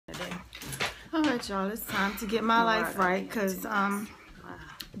Alright, y'all, it's time to get my life right, because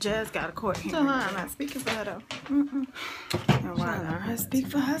Jazz got a court hearing. I'm not speaking for her though. And why let her speak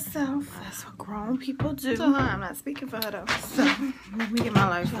for herself? That's what grown people do. I'm not speaking for her though. So let me get my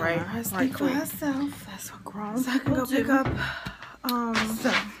life right. Her speak for herself. That's what grown people do. Pick up.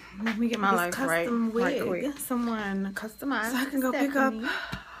 So let me get my life right. Right quick. Someone customized. So I can go pick up.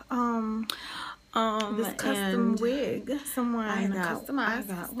 This custom wig. Someone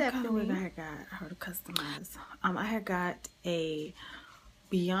customized. What kind of wig I had got? I heard of customized. I had got a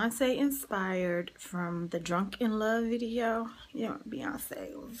Beyonce inspired from the Drunk in Love video. You know,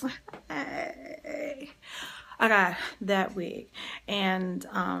 Beyonce was. Hey. I got that wig, and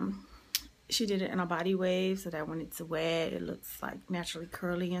she did it in a body wave so that when it's wet, it looks like naturally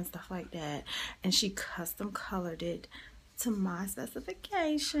curly and stuff like that. And she custom colored it to my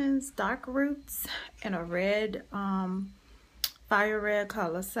specifications, dark roots and a red fire red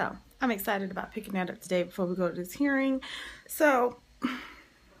color. So I'm excited about picking that up today before we go to this hearing. So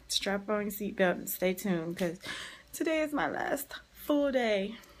strap on your seatbelt and stay tuned, because today is my last full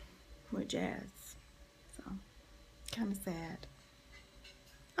day with Jazz. So kind of sad.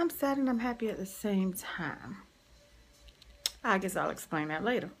 I'm sad and I'm happy at the same time. I guess I'll explain that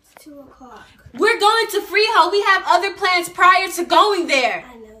later. It's 2 o'clock. We're going to Freehold. We have other plans prior to going there.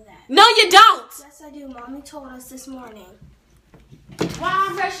 I know that. No, you don't. Yes, I do. Mommy told us this morning.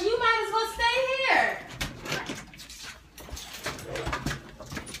 Wow, Fresh, you might as well stay here.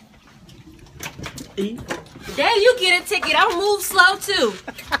 The day you get a ticket, I'll move slow too.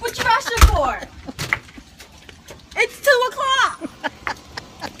 What you rushing for? It's 2 o'clock.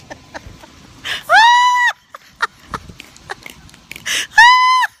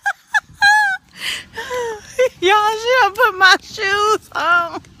 Y'all, she done put my shoes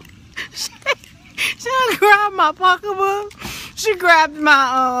on. She done grabbed my pocketbook. She grabbed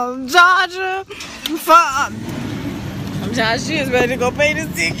my charger. She is ready to go pay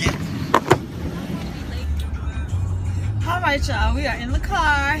this ticket. Alright, y'all, we are in the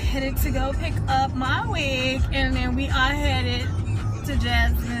car headed to go pick up my wig, and then we are headed to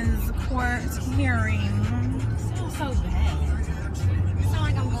Jasmine's court hearing. It sounds so bad. It sounds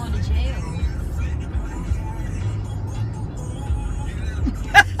like I'm going to jail.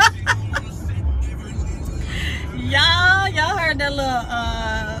 Y'all heard that little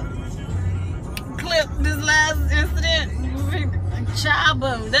clip, this last incident? Child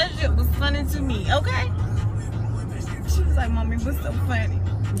boo, that shit was funny to me, okay? She was like, Mommy, what's so funny?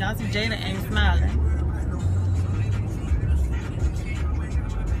 Y'all see Jada ain't smiling.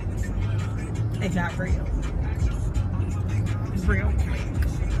 It got real. Real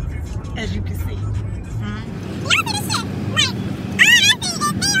quick, as you can see.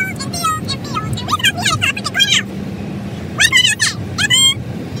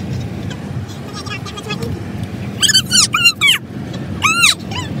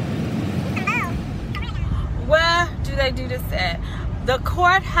 They do this at the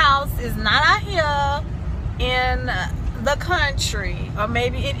courthouse is not out here in the country, or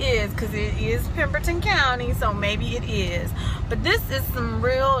maybe it is, because it is Pemberton County, so maybe it is, but this is some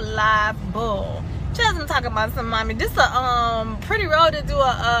real live bull. Jasmine talking about some, Mommy, this a pretty road to do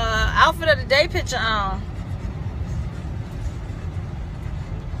a outfit of the day picture on.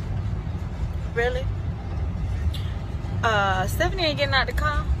 Really? Stephanie ain't getting out the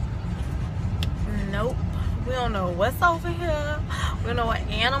car? Nope. We don't know what's over here. We don't know what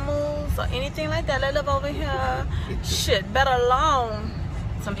animals or anything like that they live over here. Shit, better alone.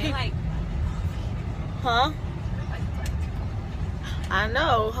 Some people. Huh? I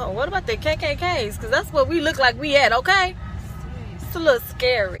know. What about the KKKs? Because that's what we look like we at, okay? It's a little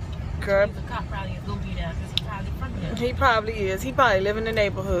scary. Girl. The cop probably is going to be there because he probably from there. He probably is. He probably live in the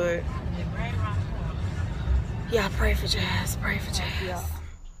neighborhood. Yeah, pray for Jazz. Pray for Jazz. Yeah.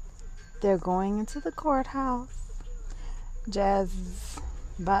 They're going into the courthouse. Jazz is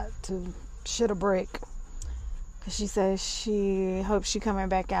about to shit a brick, because she says she hopes she coming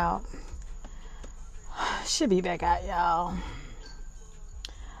back out. She'll be back out, y'all.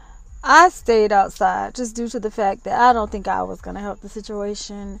 I stayed outside just due to the fact that I don't think I was going to help the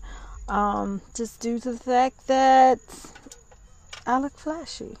situation. Just due to the fact that I look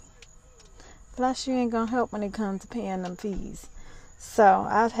flashy. Flashy ain't going to help when it comes to paying them fees. So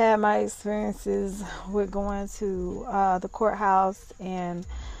I've had my experiences with going to the courthouse, and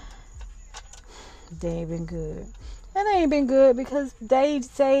they ain't been good. And they ain't been good because they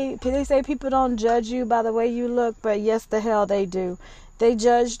say people don't judge you by the way you look, but yes, the hell they do. They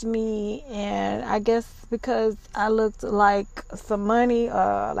judged me, and I guess because I looked like some money,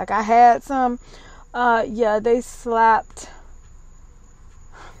 like I had some, yeah, they slapped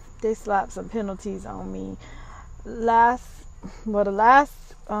they slapped some penalties on me. The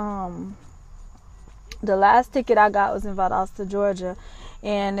last ticket I got was in Valdosta, Georgia,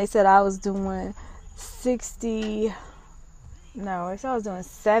 and they said I was doing 60. No, they said I was doing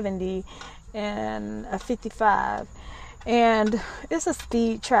 70 and a 55, and it's a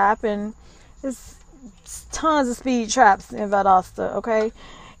speed trap, and it's tons of speed traps in Valdosta, okay?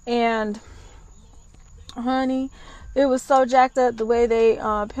 And honey, it was so jacked up the way they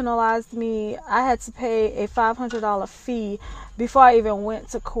penalized me. I had to pay a $500 fee before I even went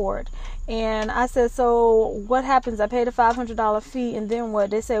to court. And I said, so what happens? I paid a $500 fee, and then what?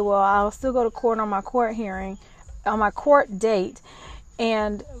 They say, well, I'll still go to court on my court hearing, on my court date.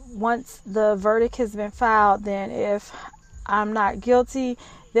 And once the verdict has been filed, then if I'm not guilty,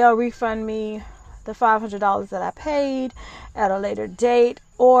 they'll refund me the $500 that I paid at a later date.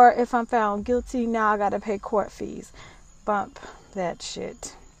 Or if I'm found guilty, now I got to pay court fees. Bump that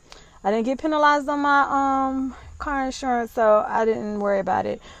shit. I didn't get penalized on my car insurance, so I didn't worry about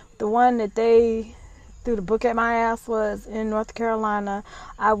it. The one that they threw the book at my ass was in North Carolina.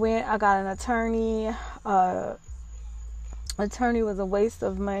 I got an attorney. Attorney was a waste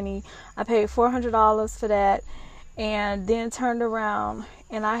of money. I paid $400 for that, and then turned around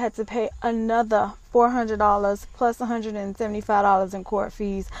and I had to pay another $400 plus $175 in court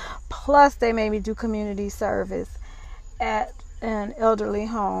fees. Plus they made me do community service at an elderly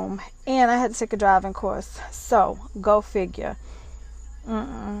home, and I had to take a driving course. So go figure.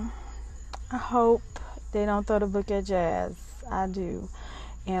 I hope they don't throw the book at Jazz. I do,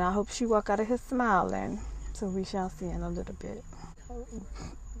 and I hope she walk out of here smiling. So we shall see in a little bit.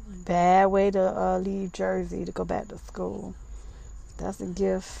 Bad way to leave Jersey to go back to school. That's a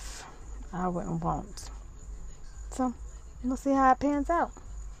gift I wouldn't want. So we'll see how it pans out.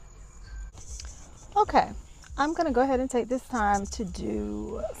 Okay, I'm gonna go ahead and take this time to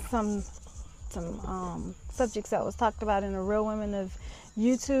do some subjects that was talked about in the Real Women of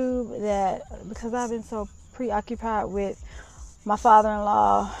YouTube, that because I've been so preoccupied with my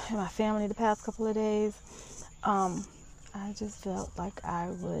father-in-law and my family the past couple of days, I just felt like I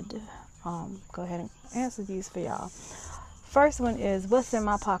would go ahead and answer these for y'all. First one is, what's in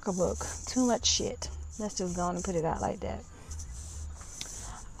my pocketbook? Too much shit. Let's just go on and put it out like that.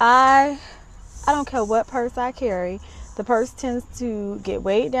 I don't care what purse I carry. The purse tends to get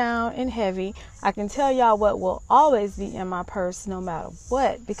weighed down and heavy. I can tell y'all what will always be in my purse no matter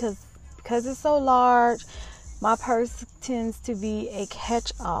what, because it's so large. My purse tends to be a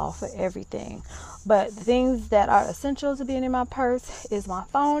catch-all for everything. But the things that are essential to being in my purse is my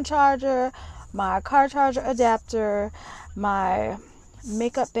phone charger, my car charger adapter, my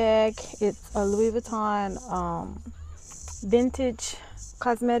makeup bag. It's a Louis Vuitton vintage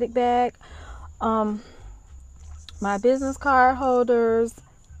cosmetic bag. My business card holders,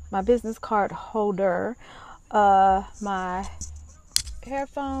 my business card holder, my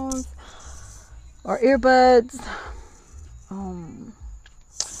headphones or earbuds,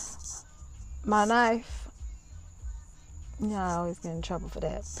 my knife. Yeah, I always get in trouble for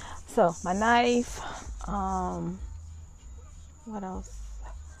that. So my knife, what else?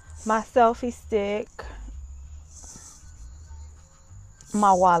 My selfie stick,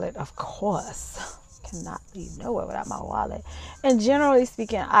 my wallet, of course. Cannot leave nowhere without my wallet. And generally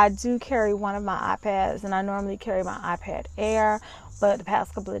speaking, I do carry one of my iPads, and I normally carry my iPad Air, but the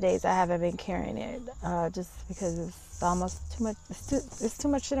past couple of days I haven't been carrying it, just because it's almost too much. It's too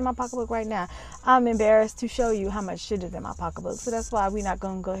much shit in my pocketbook right now. I'm embarrassed to show you how much shit is in my pocketbook, so that's why we're not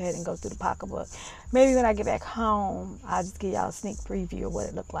gonna go ahead and go through the pocketbook. Maybe when I get back home, I'll just give y'all a sneak preview of what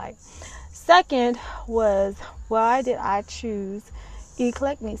it looked like. Second was, why did I choose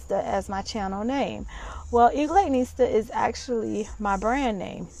EclecticNista as my channel name? Well, EclecticNista is actually my brand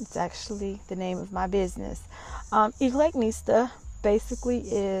name. It's actually the name of my business. EclecticNista basically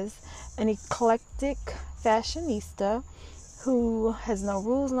is an eclectic fashionista who has no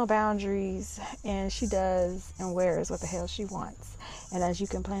rules, no boundaries, and she does and wears what the hell she wants. And as you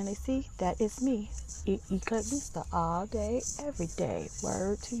can plainly see, that is me, EclecticNista, all day, every day.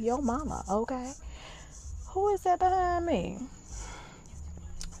 Word to your mama, okay? Who is that behind me?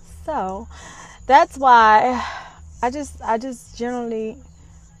 So that's why I just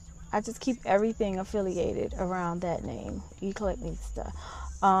keep everything affiliated around that name, EclecticNista.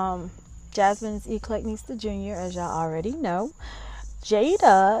 Jasmine is EclecticNista Jr., as y'all already know.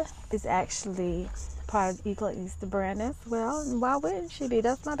 Jada is actually part of the EclecticNista brand as well. And why wouldn't she be?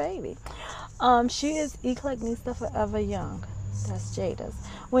 That's my baby. She is EclecticNista Forever Young. That's Jada's.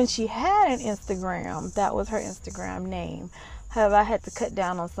 When she had an Instagram, that was her Instagram name. However, I had to cut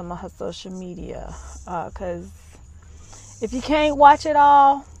down on some of her social media, because if you can't watch it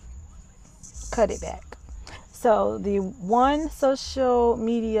all, cut it back. So the one social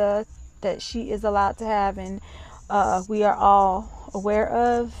media that she is allowed to have, and we are all aware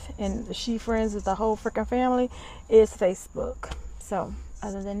of, and she friends with the whole freaking family, is Facebook. So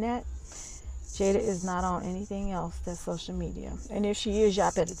other than that, Jada is not on anything else that's social media. And if she is,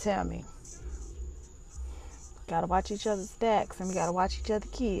 y'all better tell me. Gotta watch each other's backs, and we gotta watch each other's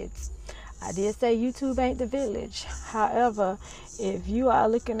kids. I did say YouTube ain't the village. However, if you are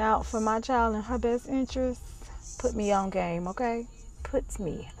looking out for my child and her best interests, put me on game, okay? Put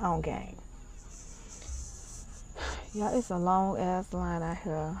me on game. Yeah, it's a long ass line out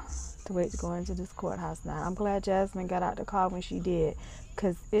here to wait to go into this courthouse now. I'm glad Jasmine got out the car when she did,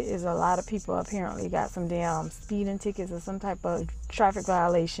 because it is a lot of people apparently got some damn speeding tickets or some type of traffic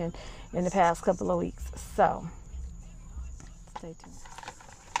violation in the past couple of weeks. So, stay tuned.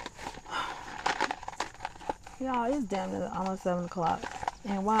 Y'all, it's damn near almost 7 o'clock.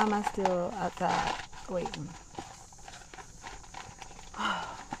 And why am I still outside waiting?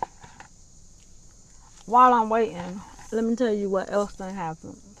 While I'm waiting, let me tell you what else done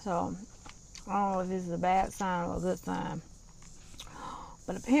happened. So, I don't know if this is a bad sign or a good sign.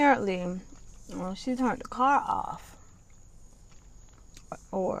 But apparently, when she turned the car off,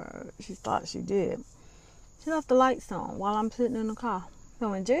 or she thought she did, she left the lights on while I'm sitting in the car. So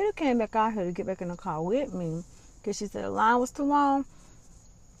when Jada came back out here to get back in the car with me, because she said the line was too long,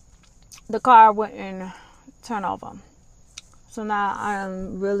 the car wouldn't turn over. So now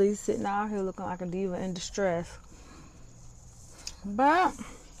I'm really sitting out here looking like a diva in distress. But,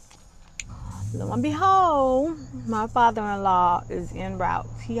 lo and behold, my father-in-law is en route.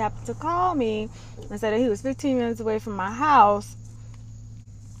 He happened to call me and said that he was 15 minutes away from my house.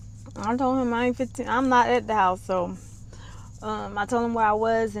 I told him I'm not at the house, so I told him where I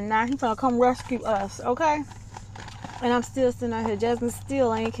was, and now he's gonna come rescue us, okay? And I'm still sitting out here. Jasmine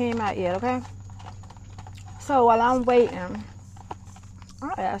still ain't came out yet, okay? So while I'm waiting,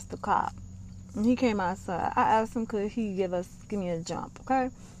 I asked the cop, and he came outside. I asked him could he give me a jump, okay?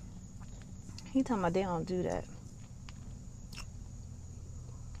 He told me they don't do that.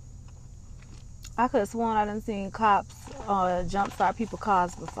 I could have sworn I done seen cops jump start people's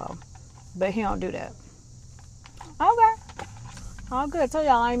cars before, but he don't do that. Okay. All good. I told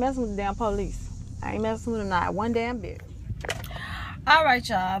y'all I ain't messing with the damn police. I ain't messing with them not one damn bit. All right,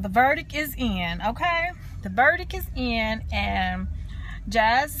 y'all. The verdict is in, okay? The verdict is in, and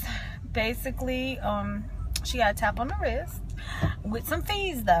Jazz basically, she got a tap on the wrist with some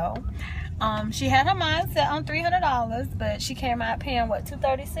fees, though. She had her mind set on $300, but she came out paying, what,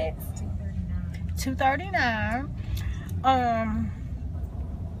 $236? $239.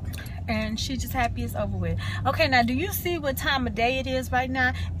 And she just happy it's over with. Okay, now do you see what time of day it is right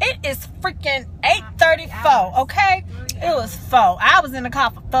now? It is freaking 8:34. Okay, it was 4. I was in the car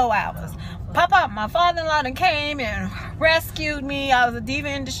for 4 hours. Papa, my father-in-law then came and rescued me. I was a diva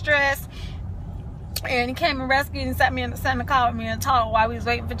in distress, and he came and rescued and sat in the car with me and talked while we was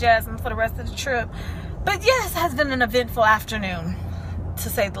waiting for Jasmine for the rest of the trip. But yes, it has been an eventful afternoon, to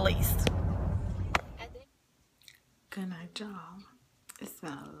say the least. Good night, y'all. It's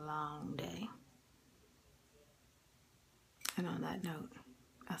been a long day. And on that note,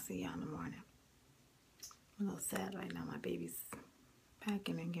 I'll see y'all in the morning. I'm a little sad right now. My baby's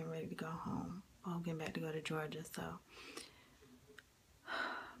packing and getting ready to go home. Well, I'm getting back to go to Georgia, so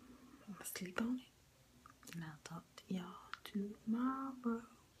I'm gonna sleep on it. And I'll talk to y'all tomorrow.